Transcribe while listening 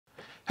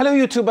Hello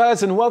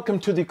YouTubers, and welcome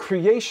to the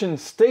Creation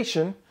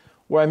Station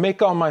where I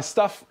make all my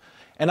stuff,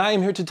 and I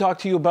am here to talk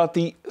to you about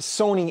the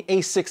Sony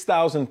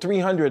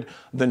A6300,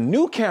 the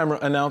new camera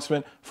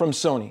announcement from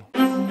Sony.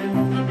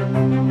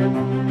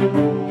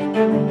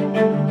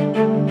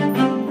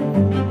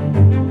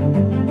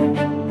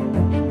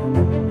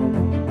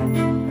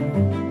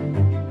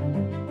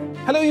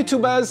 Hello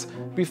YouTubers,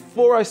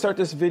 before I start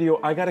this video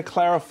I gotta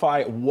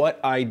clarify what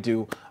I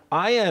do.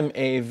 I am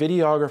a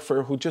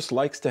videographer who just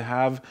likes to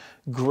have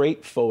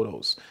great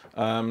photos.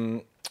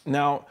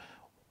 Now,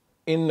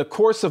 in the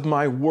course of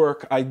my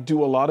work, I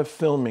do a lot of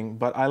filming,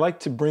 but I like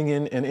to bring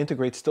in and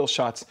integrate still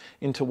shots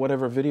into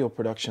whatever video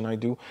production I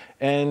do.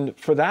 And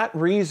for that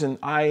reason,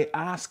 I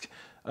ask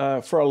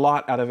for a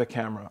lot out of a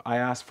camera. I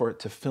ask for it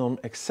to film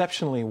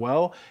exceptionally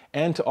well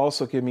and to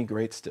also give me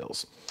great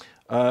stills.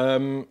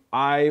 A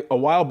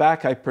while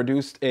back, I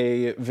produced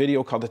a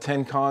video called the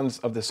 10 Cons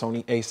of the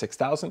Sony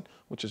A6000,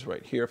 which is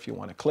right here if you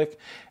want to click.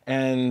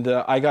 And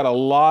I got a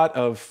lot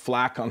of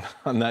flack on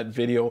that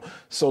video.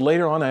 So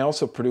later on, I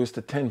also produced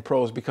the 10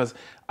 Pros because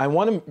I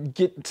want to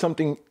get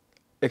something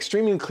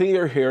extremely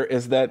clear here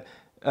is that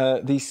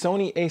the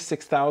Sony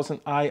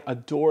A6000, I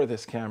adore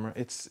this camera.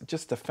 It's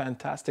just a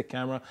fantastic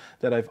camera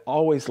that I've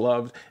always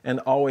loved and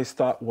always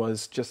thought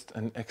was just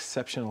an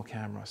exceptional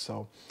camera.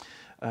 So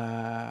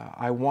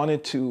I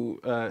wanted to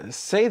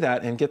say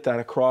that and get that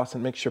across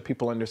and make sure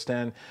people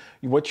understand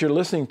what you're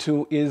listening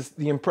to is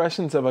the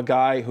impressions of a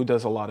guy who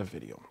does a lot of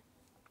video.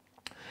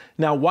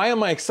 Now, why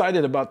am I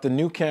excited about the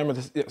new camera,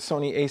 the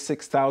Sony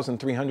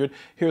A6300?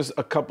 Here's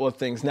a couple of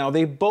things. Now,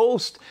 they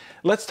boast,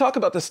 let's talk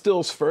about the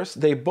stills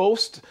first. They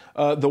boast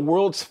the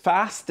world's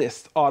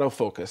fastest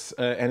autofocus,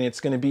 and it's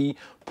going to be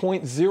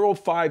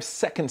 0.05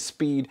 second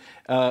speed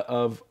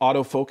of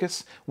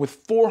autofocus with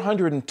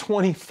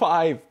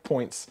 425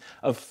 points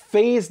of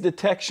phase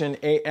detection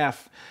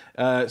AF.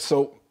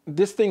 So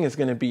this thing is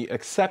going to be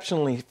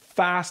exceptionally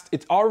fast.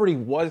 It already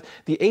was,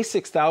 the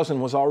A6000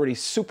 was already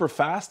super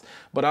fast,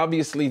 but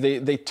obviously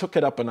they took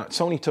it up a notch.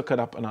 Sony took it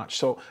up a notch.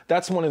 So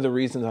that's one of the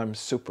reasons I'm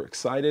super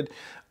excited.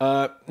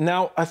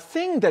 Now, a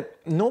thing that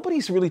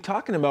nobody's really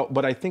talking about,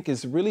 but I think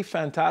is really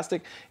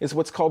fantastic, is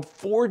what's called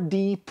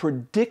 4D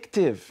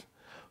predictive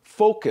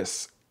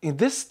focus.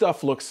 This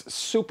stuff looks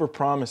super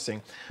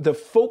promising. The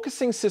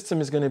focusing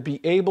system is going to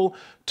be able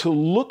to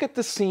look at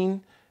the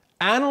scene,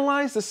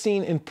 analyze the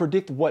scene and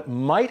predict what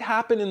might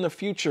happen in the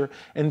future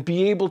and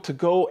be able to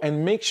go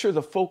and make sure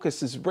the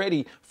focus is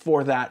ready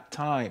for that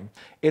time.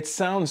 It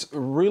sounds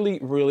really,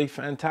 really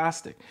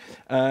fantastic.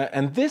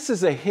 And this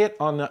is a hit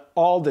on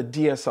all the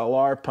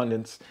DSLR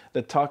pundits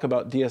that talk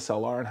about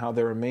DSLR and how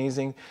they're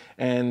amazing.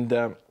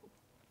 And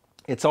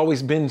it's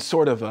always been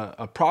sort of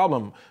a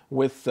problem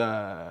with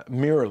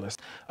mirrorless.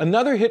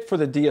 Another hit for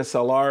the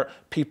DSLR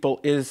people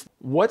is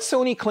what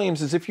Sony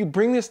claims is if you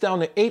bring this down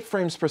to 8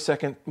 frames per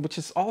second, which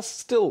is all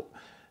still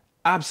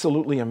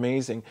absolutely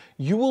amazing,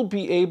 you will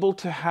be able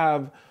to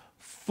have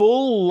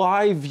full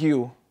live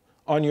view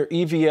on your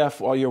EVF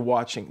while you're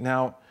watching.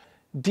 Now,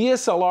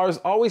 DSLRs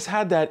always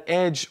had that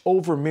edge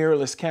over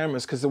mirrorless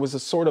cameras because there was a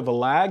sort of a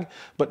lag,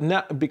 but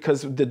not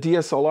because the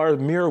DSLR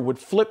mirror would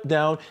flip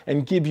down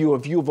and give you a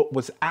view of what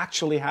was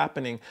actually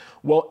happening.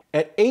 Well,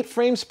 at 8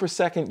 frames per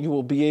second, you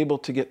will be able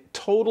to get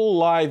total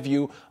live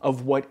view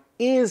of what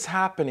is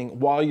happening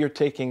while you're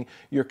taking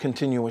your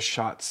continuous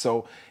shots.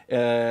 So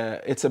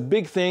it's a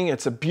big thing.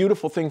 It's a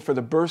beautiful thing for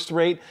the burst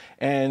rate,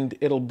 and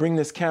it'll bring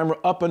this camera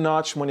up a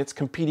notch when it's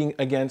competing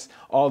against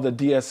all the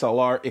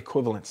DSLR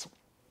equivalents.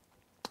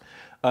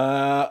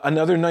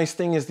 Another nice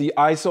thing is the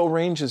ISO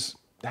range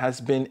has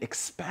been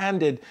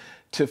expanded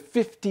to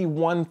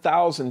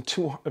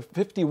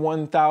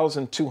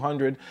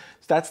 51,200.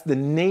 That's the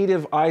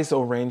native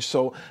ISO range.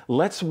 So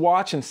let's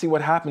watch and see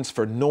what happens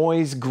for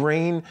noise,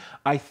 grain.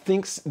 I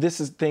think this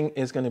thing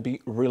is going to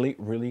be really,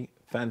 really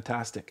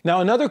fantastic.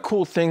 Now, another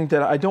cool thing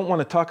that I don't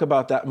want to talk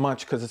about that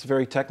much because it's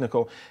very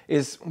technical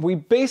is we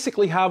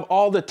basically have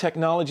all the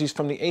technologies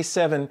from the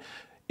A7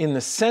 in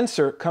the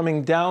sensor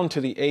coming down to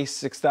the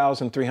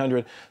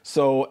A6300.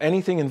 So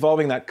anything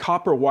involving that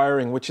copper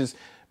wiring, which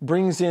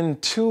brings in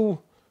two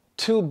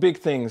big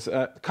things.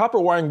 Copper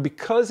wiring,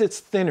 because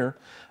it's thinner,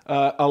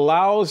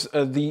 allows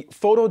the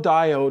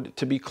photodiode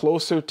to be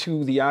closer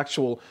to the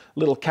actual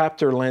little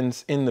capture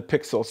lens in the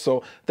pixel.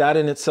 So that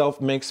in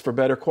itself makes for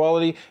better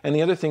quality. And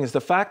the other thing is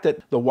the fact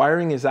that the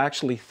wiring is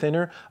actually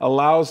thinner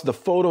allows the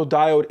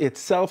photodiode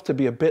itself to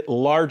be a bit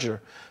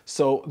larger.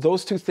 So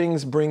those two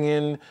things bring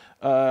in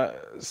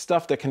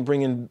stuff that can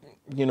bring in,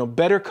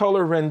 better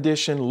color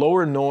rendition,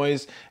 lower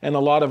noise, and a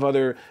lot of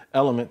other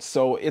elements.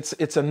 So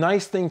it's a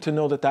nice thing to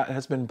know that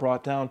has been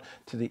brought down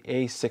to the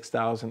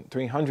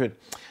A6300.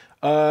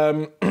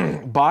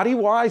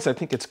 Body-wise, I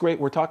think it's great.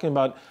 We're talking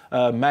about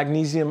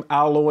magnesium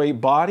alloy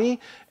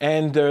body,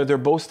 and they're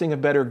boasting a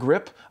better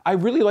grip. I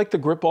really like the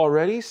grip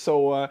already,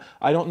 so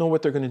I don't know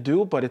what they're going to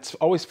do, but it's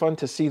always fun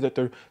to see that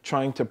they're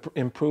trying to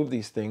improve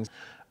these things.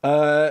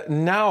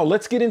 Now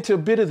let's get into a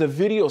bit of the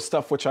video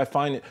stuff, which I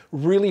find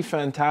really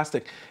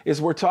fantastic.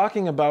 We're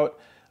talking about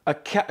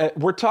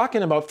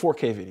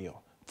 4K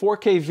video.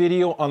 4K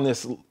video on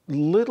this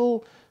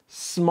little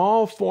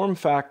small form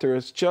factor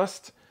is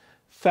just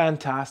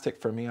fantastic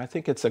for me. I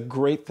think it's a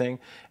great thing,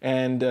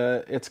 and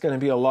it's going to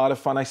be a lot of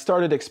fun. I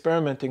started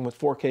experimenting with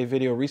 4K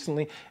video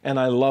recently, and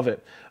I love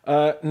it.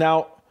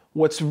 Now,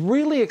 what's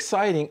really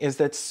exciting is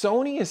that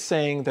Sony is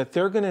saying that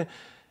they're going to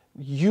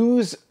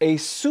use a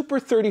Super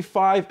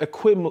 35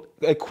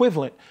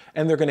 equivalent,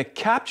 and they're going to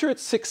capture at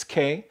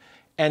 6K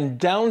and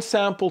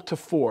downsample to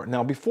 4.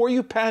 Now, before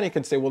you panic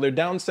and say, well, they're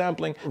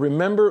downsampling,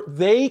 remember,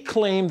 they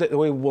claim that they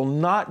will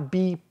not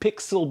be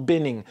pixel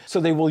binning.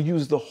 So they will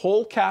use the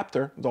whole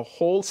capture, the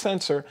whole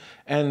sensor,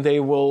 and they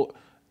will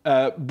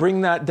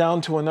bring that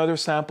down to another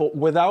sample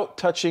without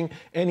touching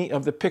any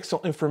of the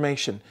pixel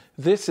information.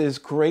 This is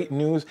great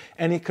news,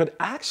 and it could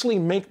actually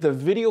make the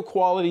video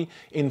quality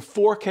in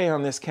 4K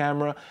on this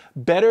camera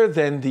better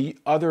than the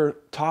other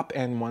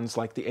top-end ones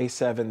like the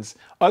A7s.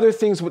 Other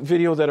things with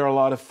video that are a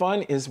lot of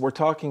fun is we're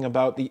talking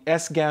about the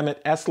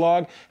S-Gamut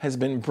S-Log has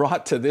been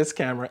brought to this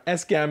camera.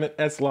 S-Gamut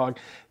S-Log,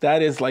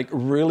 that is like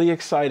really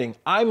exciting.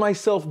 I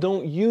myself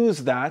don't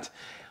use that,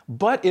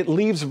 but it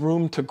leaves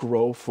room to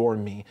grow for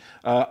me.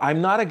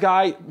 I'm not a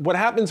guy, what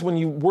happens when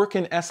you work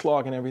in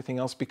S-Log and everything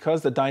else,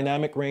 because the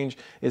dynamic range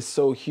is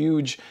so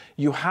huge,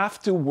 you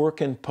have to work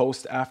in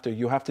post after.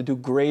 You have to do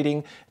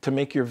grading to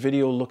make your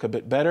video look a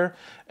bit better.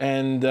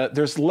 And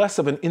there's less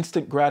of an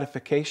instant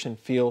gratification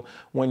feel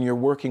when you're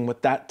working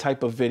with that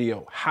type of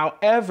video.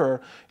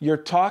 However, you're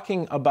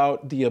talking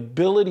about the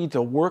ability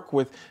to work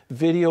with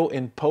video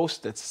in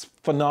post that's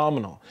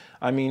phenomenal.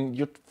 I mean,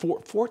 you're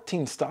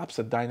 14 stops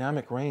of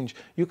dynamic range.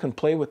 You can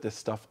play with this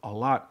stuff a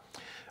lot.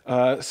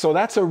 So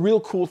that's a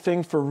real cool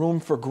thing for room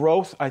for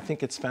growth. I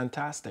think it's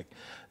fantastic.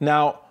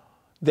 Now,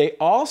 they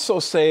also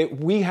say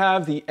we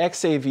have the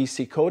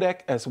XAVC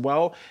codec as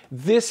well.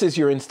 This is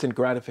your instant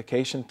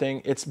gratification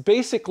thing. It's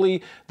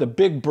basically the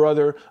big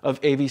brother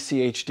of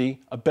AVC HD,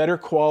 a better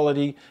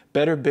quality,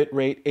 better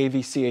bitrate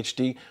AVC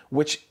HD,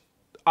 which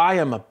I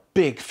am a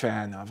big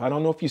fan of. I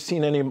don't know if you've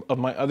seen any of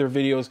my other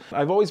videos.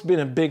 I've always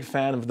been a big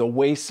fan of the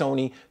way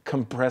Sony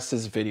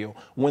compresses video.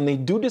 When they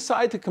do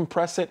decide to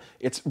compress it,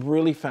 it's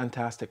really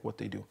fantastic what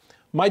they do.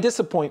 My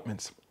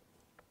disappointments.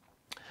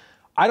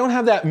 I don't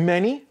have that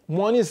many.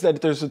 One is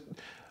that there's the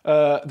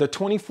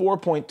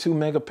 24.2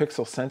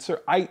 megapixel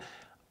sensor.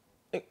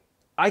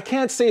 I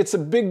can't say it's a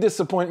big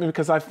disappointment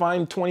because I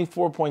find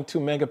 24.2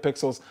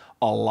 megapixels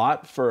a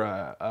lot for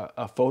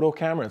a photo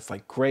camera. It's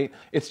like great.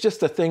 It's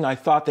just a thing I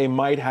thought they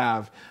might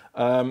have.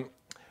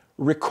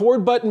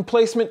 Record button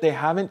placement, they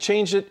haven't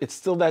changed it. It's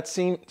still that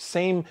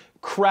same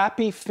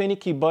crappy,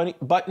 finicky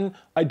button.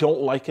 I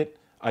don't like it.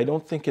 I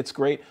don't think it's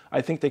great.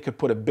 I think they could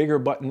put a bigger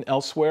button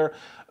elsewhere.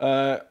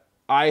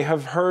 I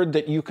have heard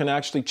that you can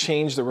actually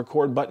change the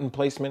record button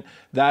placement.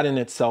 That in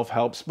itself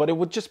helps, but it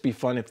would just be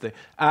fun if the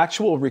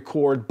actual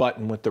record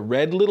button with the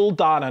red little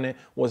dot on it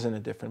was in a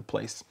different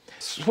place.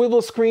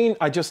 Swivel screen,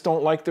 I just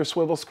don't like their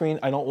swivel screen.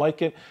 I don't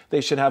like it.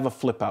 They should have a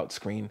flip out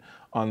screen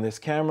on this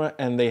camera,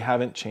 and they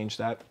haven't changed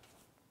that.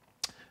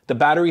 The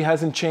battery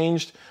hasn't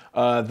changed.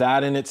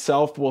 That in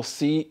itself, we'll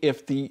see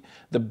if the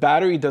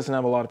battery doesn't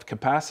have a lot of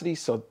capacity,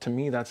 so to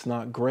me that's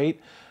not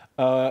great.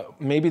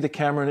 Maybe the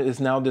camera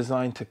is now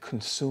designed to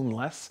consume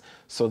less,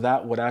 so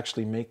that would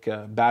actually make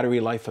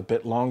battery life a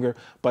bit longer,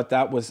 but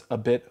that was a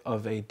bit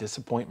of a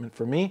disappointment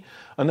for me.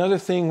 Another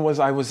thing was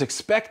I was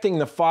expecting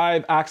the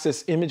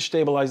 5-axis image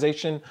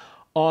stabilization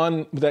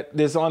that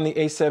is on the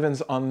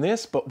A7s on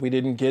this, but we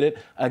didn't get it.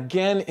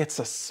 Again, it's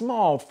a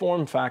small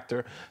form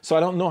factor, so I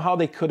don't know how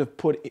they could have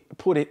put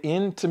it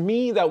in. To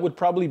me, that would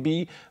probably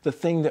be the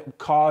thing that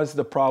caused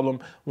the problem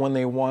when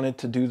they wanted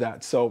to do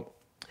that. So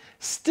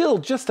still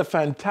just a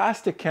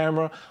fantastic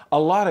camera, a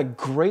lot of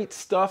great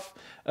stuff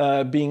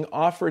being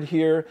offered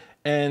here,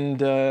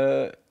 and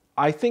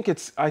I think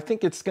it's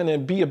going to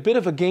be a bit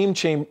of a game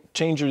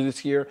changer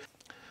this year.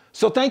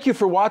 So thank you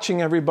for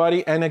watching,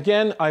 everybody. And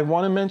again, I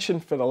want to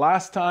mention for the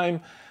last time,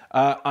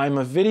 I'm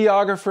a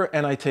videographer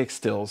and I take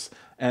stills.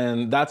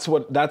 And that's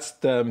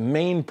the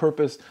main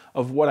purpose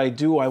of what I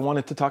do. I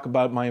wanted to talk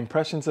about my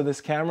impressions of this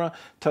camera,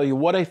 tell you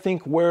what I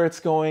think, where it's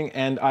going,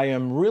 and I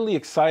am really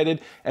excited.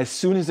 As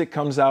soon as it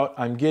comes out,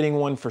 I'm getting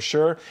one for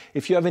sure.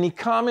 If you have any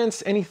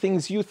comments, any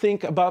things you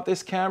think about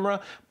this camera,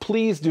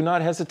 please do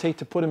not hesitate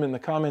to put them in the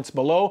comments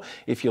below.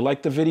 If you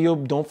like the video,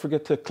 don't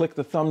forget to click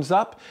the thumbs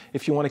up.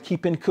 If you want to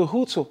keep in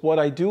cahoots with what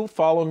I do,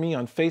 follow me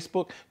on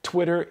Facebook,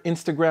 Twitter,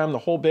 Instagram, the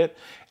whole bit.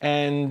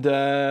 And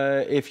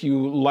if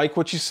you like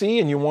what you see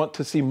and you want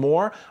to see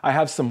more, I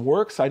have some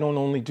works. I don't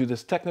only do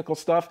this technical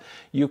stuff.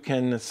 You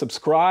can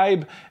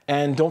subscribe,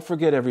 and don't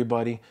forget,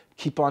 everybody,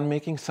 keep on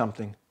making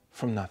something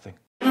from nothing.